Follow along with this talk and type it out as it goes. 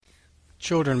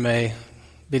Children may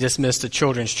be dismissed to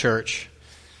Children's Church.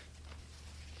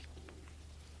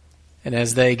 And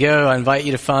as they go, I invite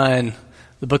you to find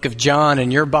the book of John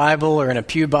in your Bible or in a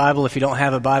pew Bible if you don't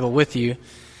have a Bible with you.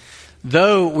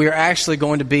 Though we're actually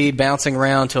going to be bouncing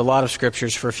around to a lot of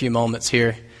scriptures for a few moments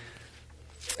here.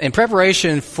 In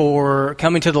preparation for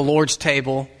coming to the Lord's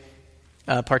table,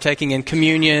 partaking in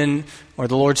communion or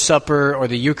the Lord's Supper or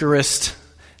the Eucharist,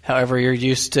 however you're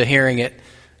used to hearing it,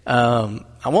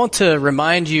 I want to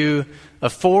remind you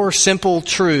of four simple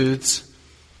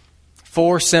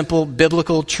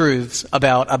biblical truths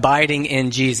about abiding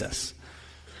in Jesus.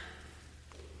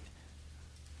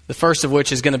 The first of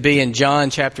which is going to be in John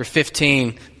chapter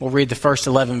 15. We'll read the first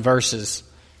 11 verses.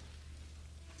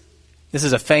 This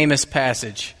is a famous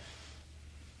passage,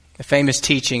 a famous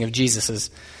teaching of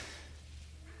Jesus's.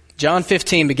 John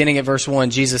 15, beginning at verse 1,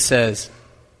 Jesus says,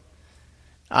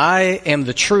 "I am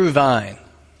the true vine,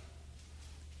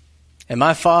 and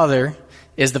my Father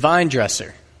is the vine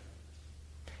dresser.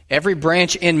 Every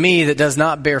branch in me that does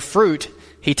not bear fruit,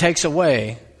 he takes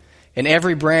away, and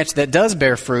every branch that does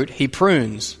bear fruit, he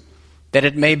prunes, that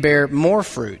it may bear more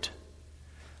fruit.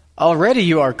 Already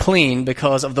you are clean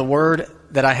because of the word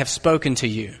that I have spoken to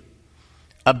you.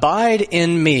 Abide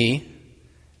in me,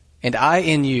 and I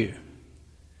in you.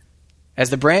 As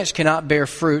the branch cannot bear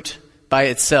fruit by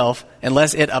itself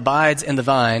unless it abides in the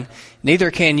vine,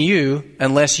 neither can you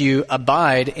unless you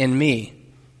abide in me.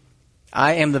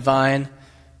 I am the vine,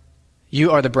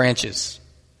 you are the branches.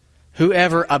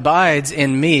 Whoever abides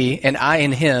in me and I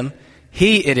in him,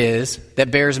 he it is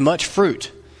that bears much fruit.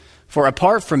 For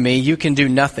apart from me you can do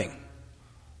nothing.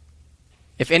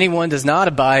 If anyone does not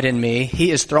abide in me,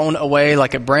 he is thrown away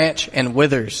like a branch and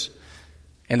withers.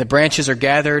 And the branches are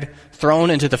gathered, thrown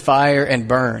into the fire, and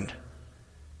burned.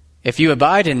 If you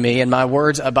abide in me and my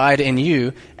words abide in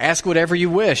you, ask whatever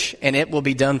you wish, and it will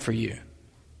be done for you.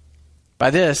 By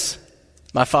this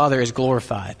my Father is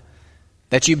glorified,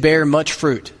 that you bear much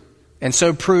fruit, and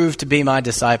so prove to be my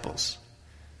disciples.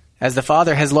 As the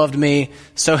Father has loved me,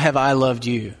 so have I loved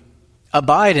you.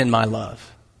 Abide in my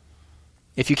love.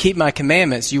 If you keep my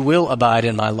commandments, you will abide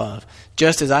in my love,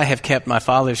 just as I have kept my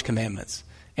Father's commandments,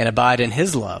 and abide in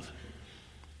his love.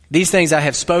 These things I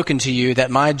have spoken to you,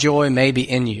 that my joy may be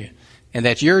in you, and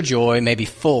that your joy may be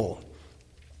full."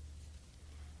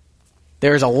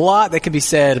 There is a lot that can be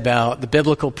said about the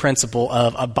biblical principle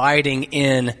of abiding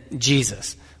in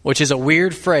Jesus, which is a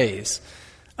weird phrase,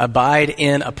 abide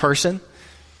in a person.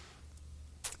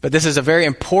 But this is a very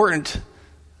important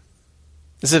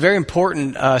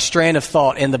strand of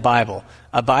thought in the Bible,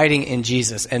 abiding in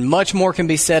Jesus. And much more can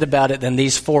be said about it than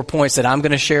these 4 points that I'm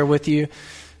going to share with you.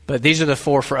 But these are the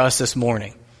 4 for us this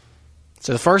morning.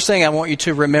 So the first thing I want you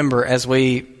to remember as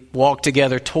we walk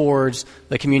together towards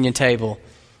the communion table,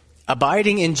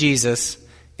 abiding in Jesus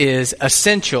is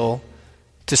essential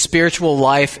to spiritual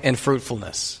life and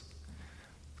fruitfulness.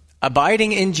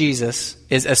 Abiding in Jesus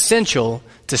is essential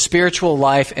to spiritual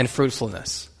life and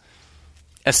fruitfulness.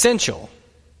 Essential,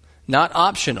 not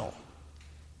optional.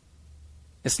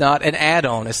 It's not an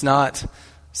add-on. It's not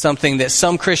something that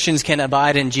some Christians can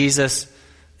abide in Jesus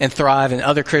and thrive, and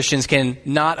other Christians can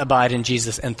not abide in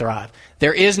Jesus and thrive.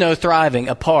 There is no thriving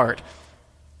apart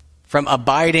from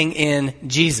abiding in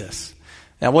Jesus.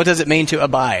 Now, what does it mean to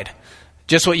abide?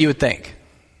 Just what you would think.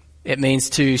 It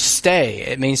means to stay.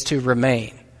 It means to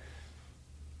remain.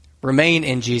 Remain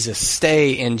in Jesus.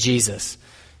 Stay in Jesus.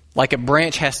 Like a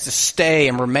branch has to stay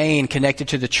and remain connected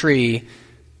to the tree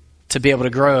to be able to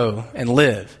grow and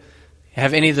live.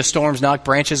 Have any of the storms knocked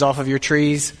branches off of your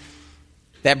trees?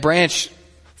 That branch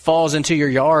falls into your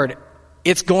yard,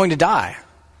 it's going to die.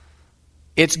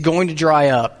 It's going to dry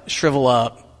up, shrivel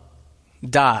up,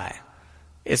 die.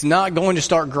 It's not going to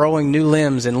start growing new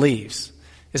limbs and leaves.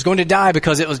 It's going to die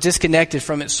because it was disconnected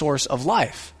from its source of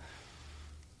life.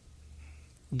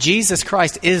 Jesus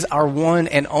Christ is our one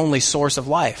and only source of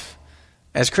life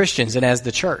as Christians and as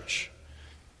the church.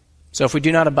 So if we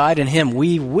do not abide in him,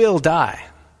 we will die.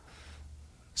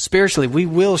 Spiritually, we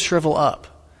will shrivel up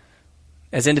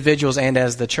as individuals and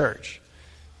as the church.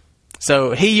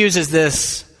 So he uses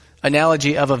this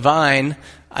analogy of a vine.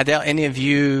 I doubt any of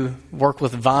you work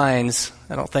with vines.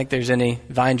 I don't think there's any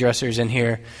vine dressers in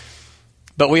here.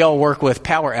 But we all work with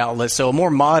power outlets. So a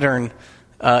more modern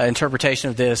interpretation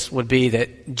of this would be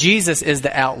that Jesus is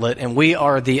the outlet and we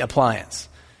are the appliance.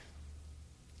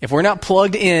 If we're not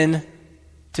plugged in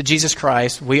to Jesus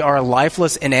Christ, we are a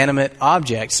lifeless, inanimate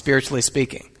object, spiritually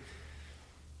speaking.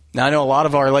 Now, I know a lot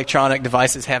of our electronic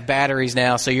devices have batteries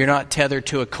now, so you're not tethered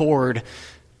to a cord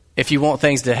if you want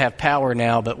things to have power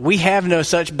now, but we have no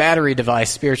such battery device,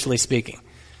 spiritually speaking.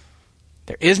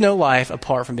 There is no life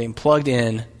apart from being plugged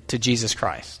in to Jesus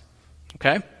Christ.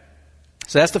 Okay?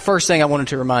 So that's the first thing I wanted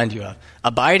to remind you of.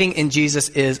 Abiding in Jesus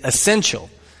is essential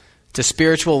to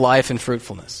spiritual life and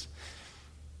fruitfulness.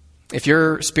 If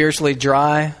you're spiritually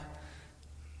dry,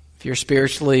 if you're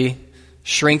spiritually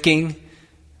shrinking,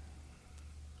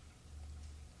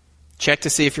 check to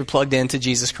see if you're plugged into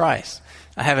Jesus Christ.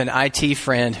 I have an IT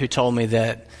friend who told me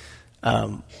that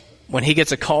when he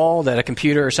gets a call that a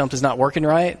computer or something's not working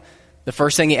right, the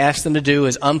first thing he asks them to do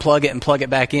is unplug it and plug it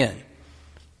back in.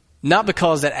 Not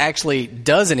because that actually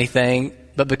does anything,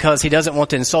 but because he doesn't want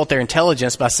to insult their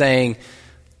intelligence by saying,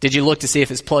 did you look to see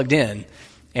if it's plugged in?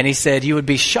 And he said, you would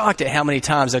be shocked at how many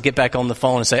times they'll get back on the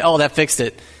phone and say, oh, that fixed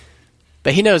it.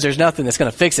 But he knows there's nothing that's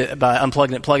going to fix it by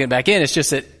unplugging it, plugging it back in. It's just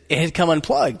that it had come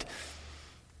unplugged.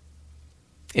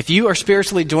 If you are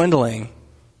spiritually dwindling,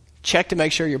 check to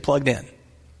make sure you're plugged in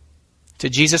to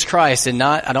Jesus Christ, and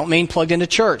not, I don't mean plugged into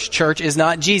church. Church is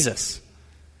not Jesus.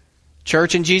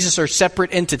 Church and Jesus are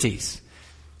separate entities.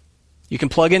 You can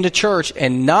plug into church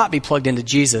and not be plugged into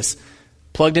Jesus,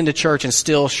 plugged into church and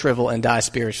still shrivel and die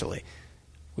spiritually.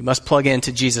 We must plug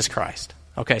into Jesus Christ.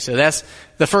 Okay, so that's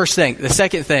the first thing. The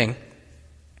second thing,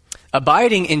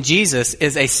 abiding in Jesus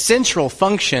is a central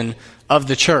function of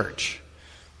the church.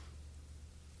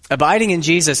 Abiding in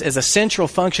Jesus is a central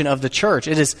function of the church.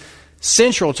 It is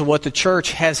central to what the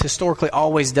church has historically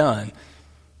always done,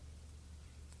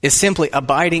 is simply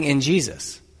abiding in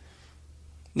Jesus.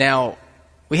 Now,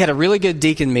 we had a really good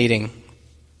deacon meeting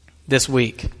this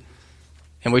week,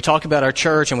 and we talk about our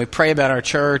church and we pray about our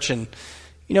church, and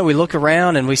we look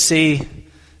around and we see,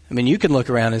 you can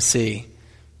look around and see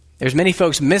there's many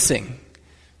folks missing.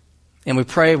 And we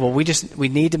pray, well, we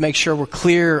need to make sure we're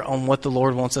clear on what the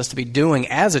Lord wants us to be doing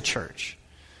as a church.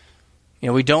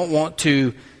 We don't want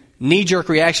to knee-jerk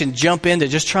reaction jump into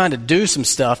just trying to do some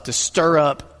stuff to stir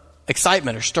up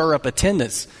excitement or stir up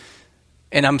attendance.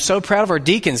 And I'm so proud of our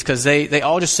deacons because they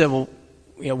all just said, well,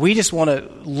 we just want to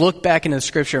look back into the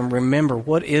Scripture and remember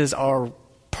what is our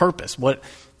purpose, what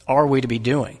are we to be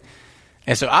doing.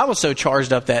 And so I was so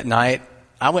charged up that night,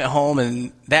 I went home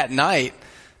and that night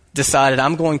decided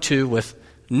I'm going to, with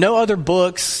no other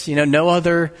books,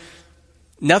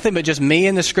 nothing but just me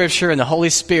and the Scripture and the Holy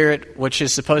Spirit, which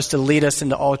is supposed to lead us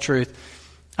into all truth.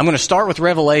 I'm going to start with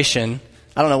Revelation.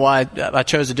 I don't know why I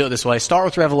chose to do it this way. Start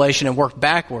with Revelation and work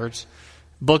backwards,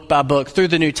 book by book, through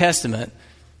the New Testament,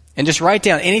 and just write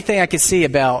down anything I could see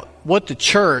about what the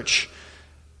church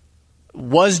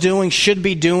was doing, should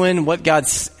be doing, what God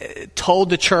told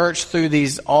the church through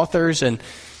these authors. And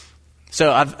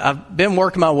so I've been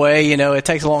working my way. It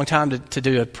takes a long time to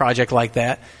do a project like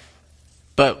that.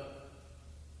 But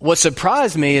what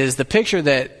surprised me is the picture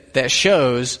that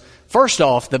shows, first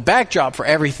off, the backdrop for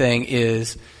everything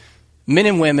is men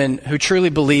and women who truly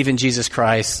believe in Jesus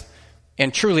Christ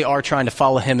and truly are trying to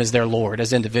follow Him as their Lord,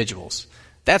 as individuals.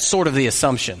 That's sort of the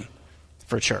assumption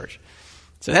for church.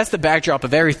 So that's the backdrop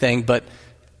of everything. But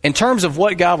in terms of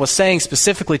what God was saying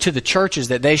specifically to the churches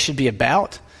that they should be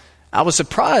about, I was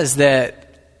surprised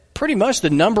that pretty much the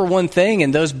number one thing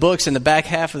in those books in the back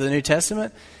half of the New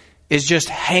Testament is just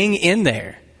hang in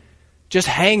there. Just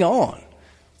hang on.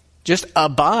 Just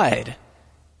abide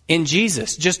in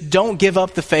Jesus. Just don't give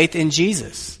up the faith in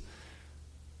Jesus.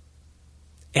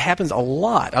 It happens a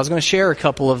lot. I was going to share a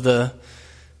couple of the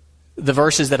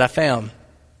verses that I found.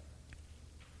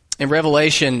 In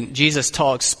Revelation, Jesus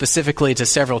talks specifically to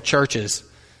several churches.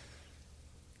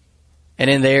 And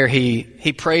in there,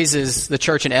 he praises the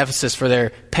church in Ephesus for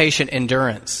their patient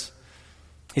endurance.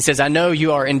 He says, I know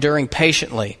you are enduring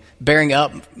patiently, bearing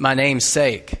up my name's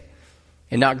sake,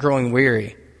 and not growing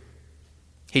weary.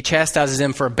 He chastises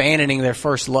them for abandoning their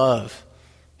first love.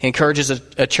 He encourages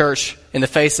a church in the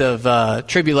face of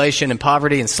tribulation and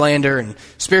poverty and slander and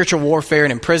spiritual warfare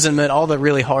and imprisonment, all the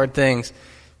really hard things.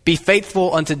 Be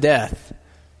faithful unto death.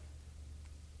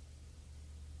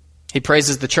 He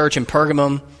praises the church in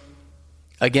Pergamum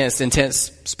against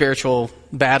intense spiritual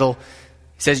battle.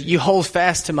 He says, you hold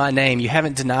fast to my name. You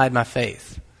haven't denied my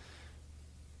faith.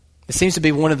 It seems to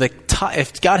be one of the top.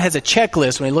 If God has a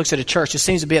checklist when He looks at a church, it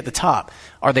seems to be at the top.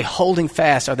 Are they holding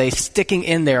fast? Are they sticking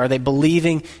in there? Are they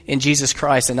believing in Jesus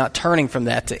Christ and not turning from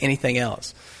that to anything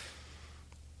else?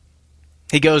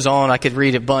 He goes on. I could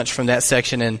read a bunch from that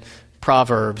section in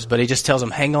Proverbs, but he just tells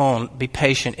them, hang on, be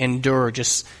patient, endure,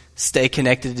 just stay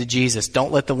connected to Jesus.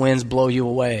 Don't let the winds blow you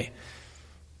away.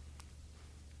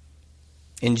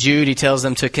 In Jude, he tells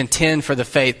them to contend for the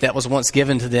faith that was once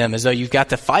given to them, as though you've got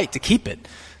to fight to keep it,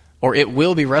 or it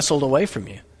will be wrestled away from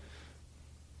you.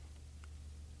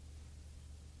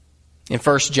 In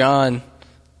 1 John,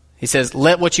 he says,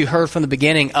 let what you heard from the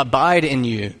beginning abide in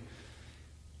you.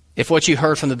 If what you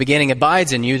heard from the beginning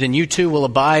abides in you, then you too will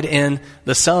abide in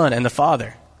the Son and the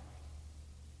Father.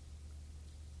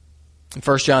 In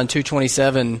 1 John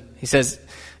 2:27, he says,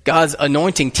 God's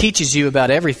anointing teaches you about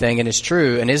everything and is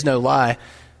true and is no lie,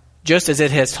 just as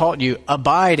it has taught you,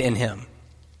 abide in him.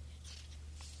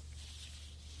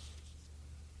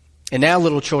 And now,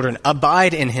 little children,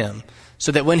 abide in him,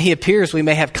 so that when he appears, we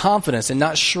may have confidence and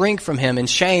not shrink from him in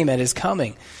shame at his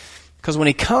coming. Because when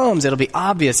he comes, it'll be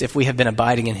obvious if we have been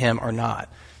abiding in him or not.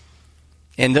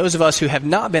 And those of us who have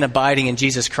not been abiding in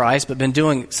Jesus Christ, but been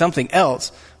doing something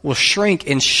else, will shrink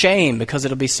in shame because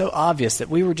it'll be so obvious that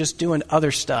we were just doing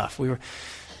other stuff.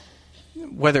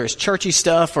 Whether it's churchy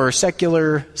stuff or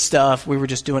secular stuff, we were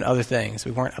just doing other things.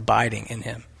 We weren't abiding in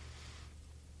him.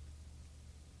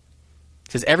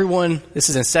 It says everyone, this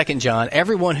is in 2 John,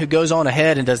 everyone who goes on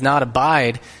ahead and does not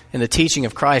abide in the teaching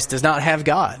of Christ does not have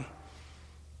God.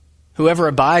 Whoever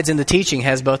abides in the teaching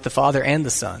has both the Father and the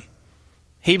Son.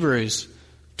 Hebrews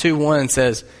 2:1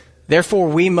 says, therefore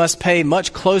we must pay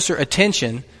much closer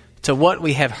attention to what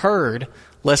we have heard,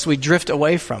 lest we drift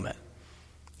away from it.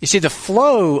 You see, the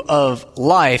flow of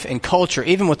life and culture,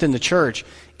 even within the church,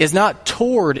 is not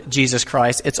toward Jesus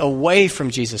Christ, it's away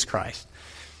from Jesus Christ.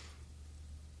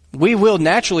 We will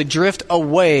naturally drift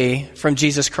away from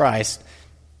Jesus Christ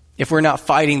if we're not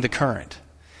fighting the current.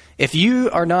 If you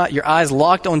are not, your eyes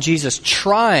locked on Jesus,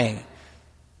 trying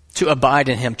to abide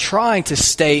in him, trying to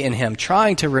stay in him,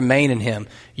 trying to remain in him,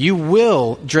 you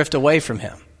will drift away from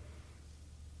him.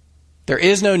 There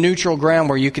is no neutral ground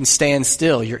where you can stand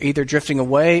still. You're either drifting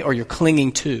away or you're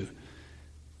clinging to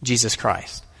Jesus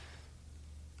Christ.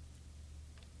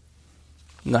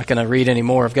 I'm not going to read any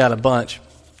more. I've got a bunch.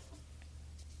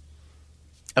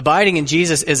 Abiding in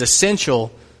Jesus is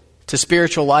essential to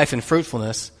spiritual life and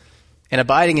fruitfulness. And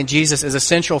abiding in Jesus is a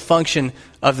central function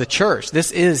of the church.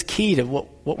 This is key to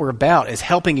what we're about, is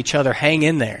helping each other hang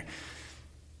in there.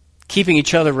 Keeping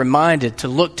each other reminded to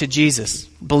look to Jesus,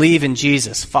 believe in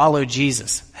Jesus, follow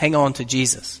Jesus, hang on to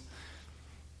Jesus.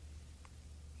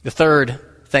 The third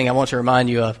thing I want to remind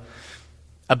you of,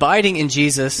 abiding in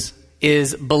Jesus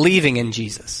is believing in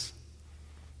Jesus.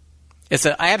 It's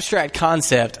an abstract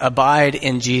concept, abide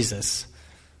in Jesus,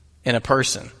 in a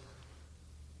person.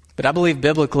 But I believe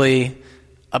biblically,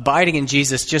 abiding in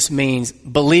Jesus just means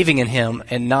believing in him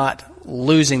and not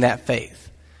losing that faith.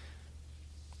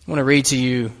 I want to read to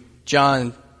you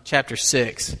John chapter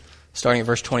 6, starting at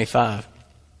verse 25.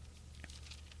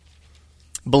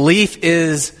 Belief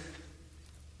is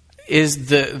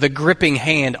the gripping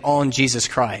hand on Jesus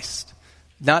Christ,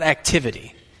 not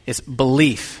activity. It's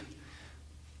belief.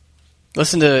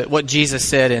 Listen to what Jesus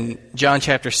said in John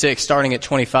chapter 6, starting at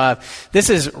 25. This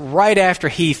is right after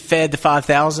he fed the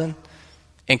 5,000,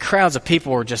 and crowds of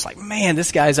people were just like, man,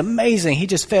 this guy is amazing. He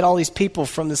just fed all these people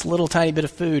from this little tiny bit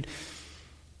of food.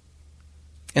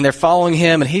 And they're following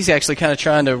him, and he's actually kind of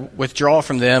trying to withdraw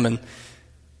from them. And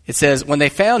it says, when they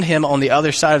found him on the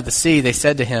other side of the sea, they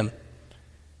said to him,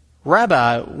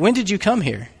 Rabbi, when did you come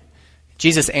here?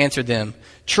 Jesus answered them,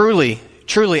 Truly,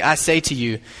 I say to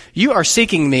you, you are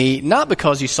seeking me not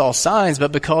because you saw signs,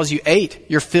 but because you ate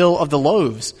your fill of the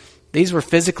loaves. These were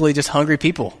physically just hungry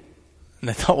people. And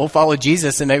they thought, we'll follow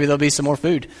Jesus and maybe there'll be some more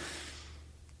food.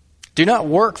 Do not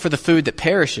work for the food that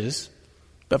perishes,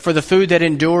 but for the food that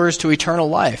endures to eternal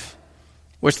life,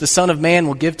 which the Son of Man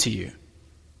will give to you.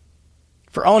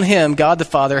 For on him God the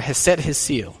Father has set his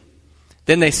seal.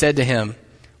 Then they said to him,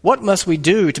 what must we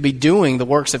do to be doing the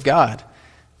works of God?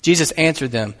 Jesus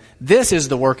answered them, this is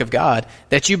the work of God,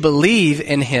 that you believe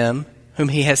in him whom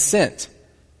he has sent.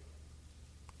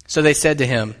 So they said to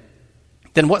him,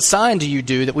 then what sign do you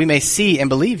do that we may see and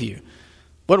believe you?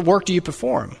 What work do you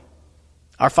perform?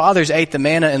 Our fathers ate the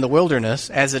manna in the wilderness,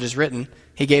 as it is written,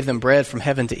 he gave them bread from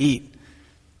heaven to eat.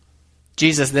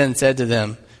 Jesus then said to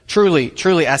them, Truly,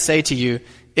 I say to you,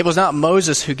 it was not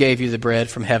Moses who gave you the bread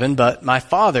from heaven, but my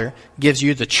Father gives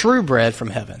you the true bread from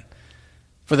heaven.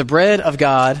 For the bread of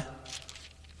God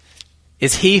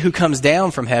is he who comes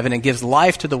down from heaven and gives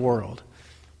life to the world.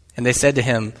 And they said to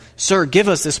him, Sir, give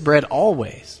us this bread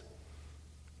always.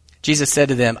 Jesus said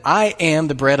to them, I am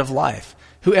the bread of life.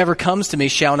 Whoever comes to me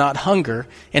shall not hunger,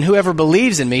 and whoever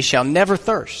believes in me shall never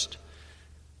thirst.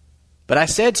 But I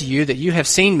said to you that you have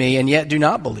seen me and yet do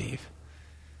not believe.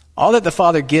 All that the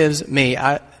Father gives me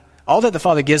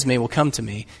will come to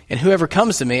me, and whoever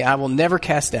comes to me I will never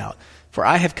cast out. For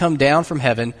I have come down from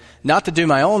heaven, not to do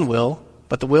my own will,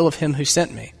 but the will of him who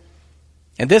sent me.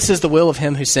 And this is the will of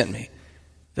him who sent me,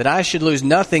 that I should lose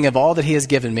nothing of all that he has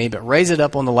given me, but raise it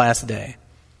up on the last day.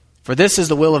 For this is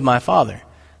the will of my Father,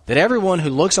 that everyone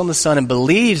who looks on the Son and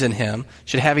believes in him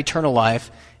should have eternal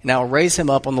life, and I will raise him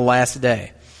up on the last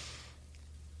day.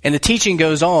 And the teaching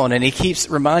goes on, and he keeps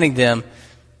reminding them,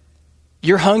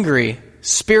 you're hungry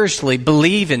spiritually,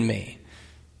 believe in me.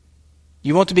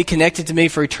 You want to be connected to me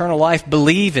for eternal life,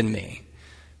 believe in me.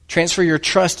 Transfer your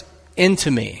trust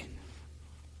into me.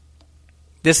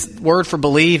 This word for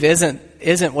believe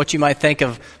isn't what you might think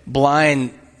of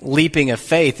blind leaping of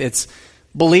faith. It's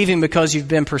believing because you've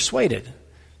been persuaded.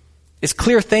 It's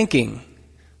clear thinking.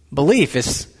 Belief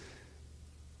is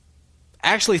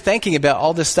actually thinking about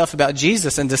all this stuff about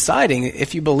Jesus and deciding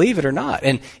if you believe it or not.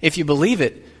 And if you believe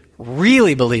it,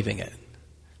 really believing it.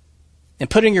 And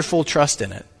putting your full trust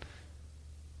in it.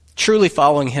 Truly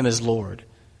following him as Lord.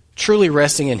 Truly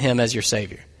resting in him as your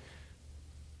Savior.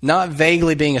 Not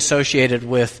vaguely being associated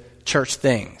with church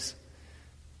things.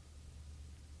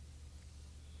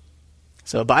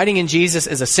 So abiding in Jesus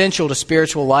is essential to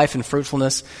spiritual life and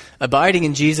fruitfulness. Abiding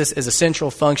in Jesus is a central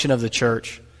function of the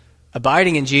church.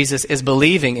 Abiding in Jesus is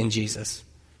believing in Jesus.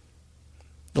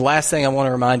 The last thing I want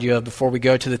to remind you of before we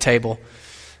go to the table,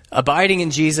 abiding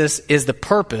in Jesus is the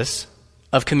purpose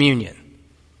of communion.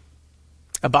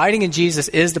 Abiding in Jesus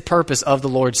is the purpose of the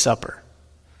Lord's Supper.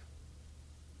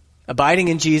 Abiding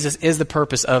in Jesus is the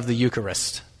purpose of the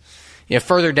Eucharist.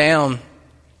 Further down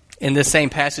in this same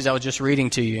passage I was just reading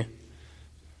to you,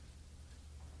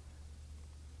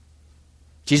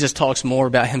 Jesus talks more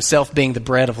about himself being the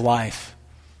bread of life.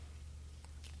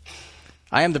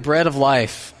 I am the bread of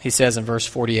life, he says in verse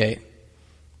 48.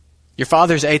 Your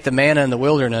fathers ate the manna in the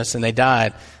wilderness and they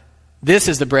died. This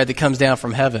is the bread that comes down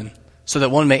from heaven, so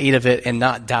that one may eat of it and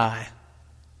not die.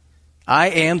 I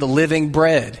am the living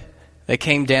bread that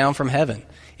came down from heaven.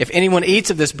 If anyone eats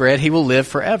of this bread, he will live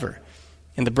forever.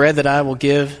 And the bread that I will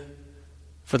give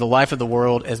for the life of the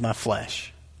world is my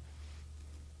flesh.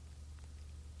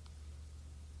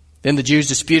 Then the Jews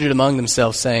disputed among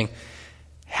themselves, saying,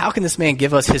 how can this man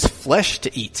give us his flesh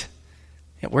to eat?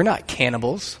 We're not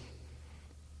cannibals.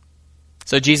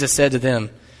 So Jesus said to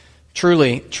them,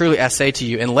 truly, truly, I say to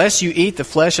you, unless you eat the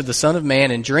flesh of the Son of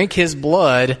Man and drink his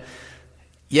blood,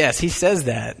 yes, he says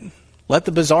that. Let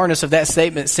the bizarreness of that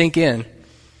statement sink in.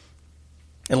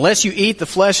 Unless you eat the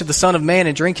flesh of the Son of Man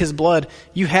and drink his blood,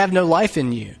 you have no life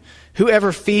in you.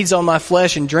 Whoever feeds on my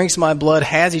flesh and drinks my blood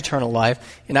has eternal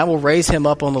life, and I will raise him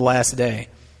up on the last day.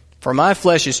 For my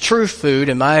flesh is true food,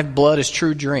 and my blood is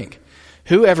true drink.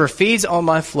 Whoever feeds on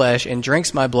my flesh and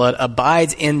drinks my blood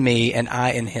abides in me, and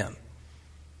I in him.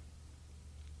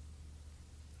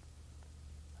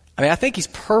 I think he's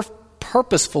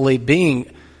purposefully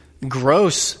being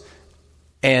gross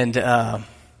and, not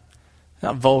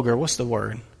vulgar, what's the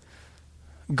word?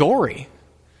 Gory.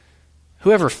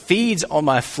 Whoever feeds on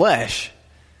my flesh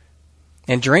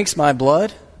and drinks my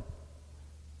blood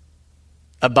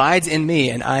abides in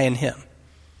me and I in him.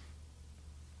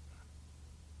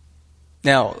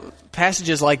 Now,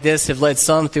 passages like this have led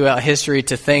some throughout history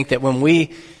to think that when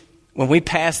we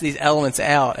pass these elements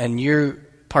out and you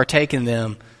partake in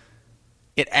them,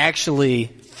 it actually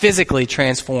physically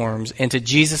transforms into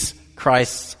Jesus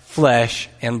Christ's flesh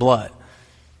and blood.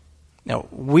 Now,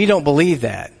 we don't believe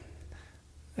that.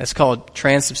 That's called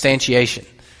transubstantiation.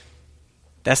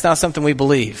 That's not something we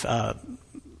believe.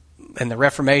 In the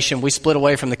Reformation, we split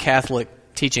away from the Catholic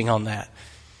teaching on that.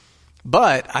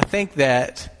 But I think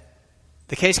that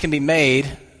the case can be made,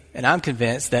 and I'm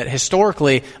convinced, that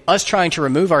historically, us trying to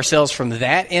remove ourselves from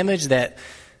that image, that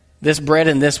this bread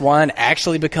and this wine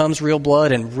actually becomes real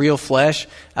blood and real flesh,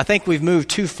 I think we've moved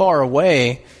too far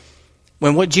away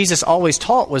when what Jesus always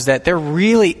taught was that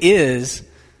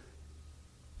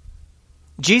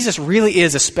Jesus really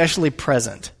is especially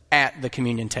present at the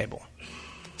communion table.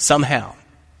 Somehow.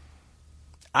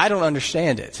 I don't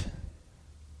understand it.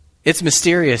 It's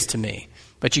mysterious to me.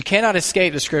 But you cannot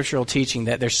escape the scriptural teaching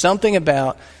that there's something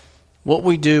about what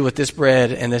we do with this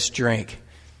bread and this drink,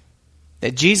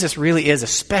 that Jesus really is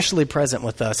especially present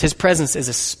with us. His presence is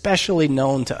especially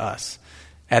known to us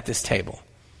at this table.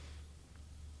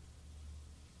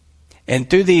 And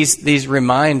through these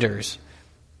reminders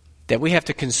that we have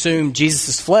to consume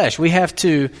Jesus' flesh, we have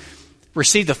to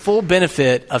receive the full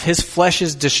benefit of his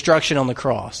flesh's destruction on the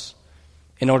cross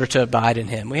in order to abide in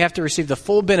him. We have to receive the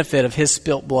full benefit of his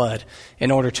spilt blood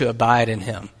in order to abide in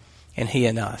him and he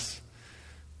in us.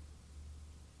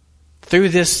 Through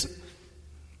this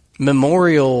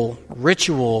memorial,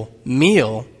 ritual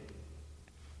meal,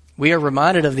 we are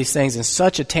reminded of these things in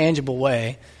such a tangible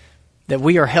way that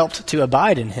we are helped to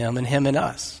abide in him and him in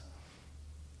us.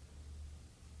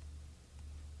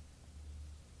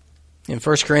 In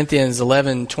 1 Corinthians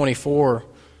 11:24,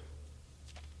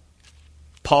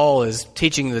 Paul is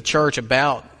teaching the church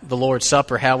about the Lord's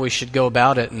Supper, how we should go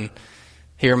about it, and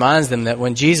He reminds them that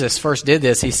when Jesus first did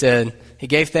this, he said, he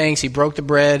gave thanks, he broke the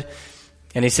bread,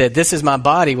 and he said, "This is my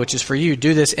body, which is for you.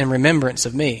 Do this in remembrance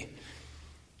of me."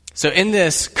 So in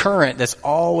this current that's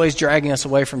always dragging us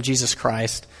away from Jesus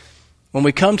Christ, when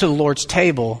we come to the Lord's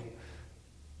table,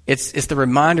 it's the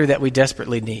reminder that we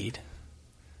desperately need.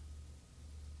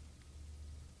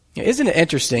 Isn't it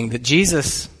interesting that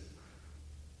Jesus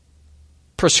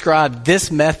prescribed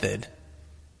this method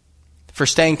for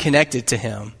staying connected to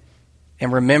him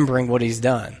and remembering what he's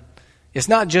done? It's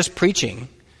not just preaching.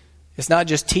 It's not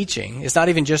just teaching. It's not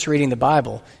even just reading the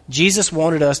Bible. Jesus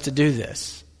wanted us to do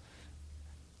this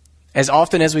as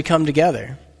often as we come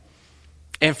together.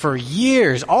 And for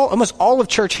years, almost all of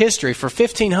church history, for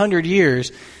 1,500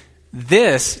 years,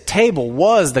 this table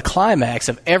was the climax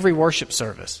of every worship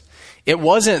service. It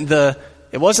wasn't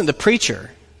the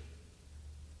preacher.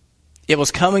 It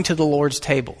was coming to the Lord's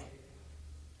table.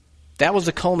 That was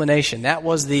the culmination. That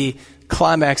was the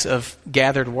climax of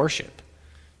gathered worship.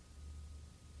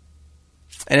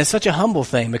 And it's such a humble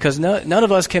thing because none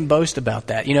of us can boast about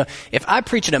that. You know, if I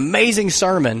preach an amazing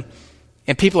sermon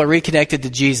and people are reconnected to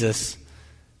Jesus,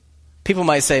 people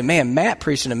might say, "Man, Matt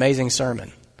preached an amazing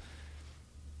sermon."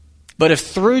 But if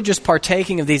through just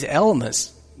partaking of these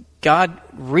elements, God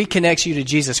reconnects you to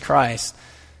Jesus Christ,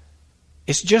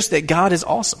 it's just that God is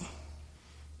awesome.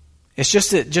 It's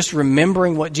just that just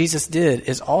remembering what Jesus did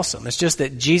is awesome. It's just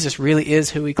that Jesus really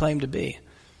is who he claimed to be.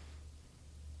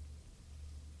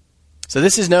 So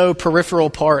this is no peripheral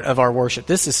part of our worship.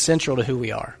 This is central to who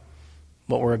we are,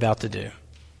 what we're about to do.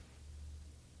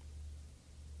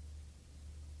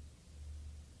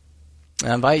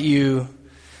 I invite you,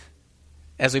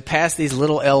 as we pass these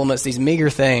little elements, these meager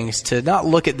things, to not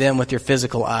look at them with your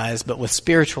physical eyes, but with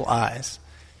spiritual eyes.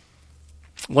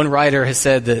 One writer has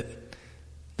said that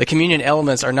the communion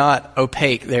elements are not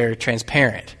opaque, they're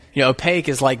transparent. You know, opaque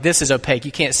is like, this is opaque,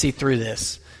 you can't see through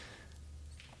this.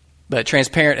 But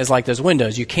transparent is like those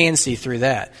windows, you can see through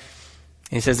that.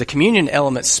 And he says the communion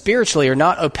elements spiritually are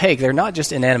not opaque, they're not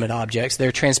just inanimate objects,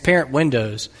 they're transparent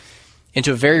windows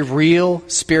into a very real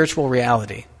spiritual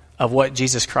reality of what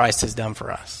Jesus Christ has done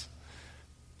for us.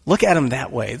 Look at them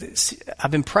that way.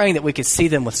 I've been praying that we could see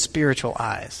them with spiritual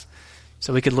eyes,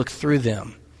 so we could look through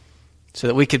them, so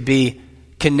that we could be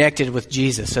connected with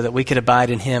Jesus, so that we could abide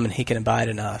in him and he can abide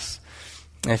in us.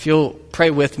 And if you'll pray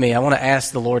with me, I want to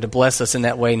ask the Lord to bless us in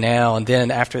that way now, and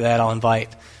then after that I'll invite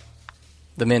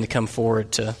the men to come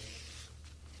forward to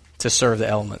serve the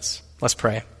elements. Let's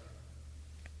pray.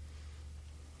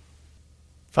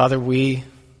 Father, we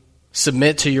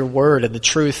submit to your word and the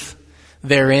truth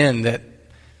therein that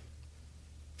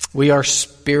we are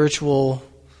spiritual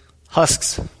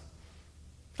husks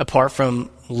apart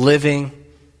from living,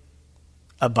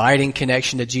 abiding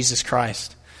connection to Jesus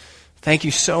Christ. Thank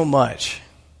you so much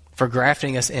for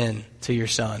grafting us in to your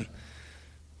Son.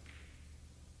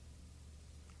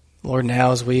 Lord,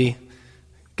 now as we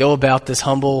go about this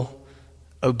humble,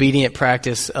 obedient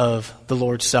practice of the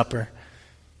Lord's Supper,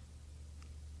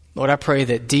 Lord, I pray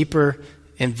that deeper,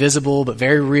 invisible, but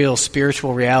very real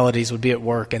spiritual realities would be at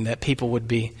work, and that people would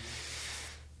be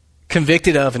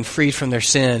convicted of and freed from their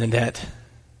sin, and that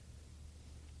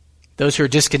those who are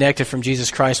disconnected from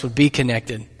Jesus Christ would be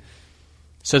connected,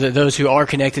 so that those who are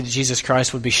connected to Jesus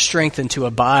Christ would be strengthened to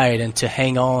abide and to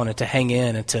hang on and to hang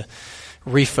in and to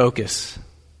refocus.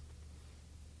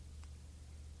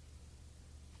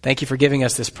 Thank you for giving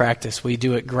us this practice. We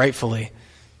do it gratefully.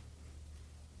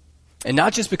 And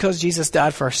not just because Jesus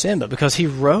died for our sin, but because he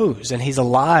rose and he's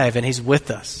alive and he's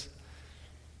with us.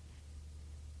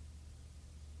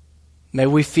 May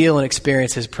we feel and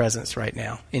experience his presence right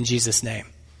now. In Jesus' name,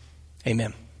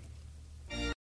 amen.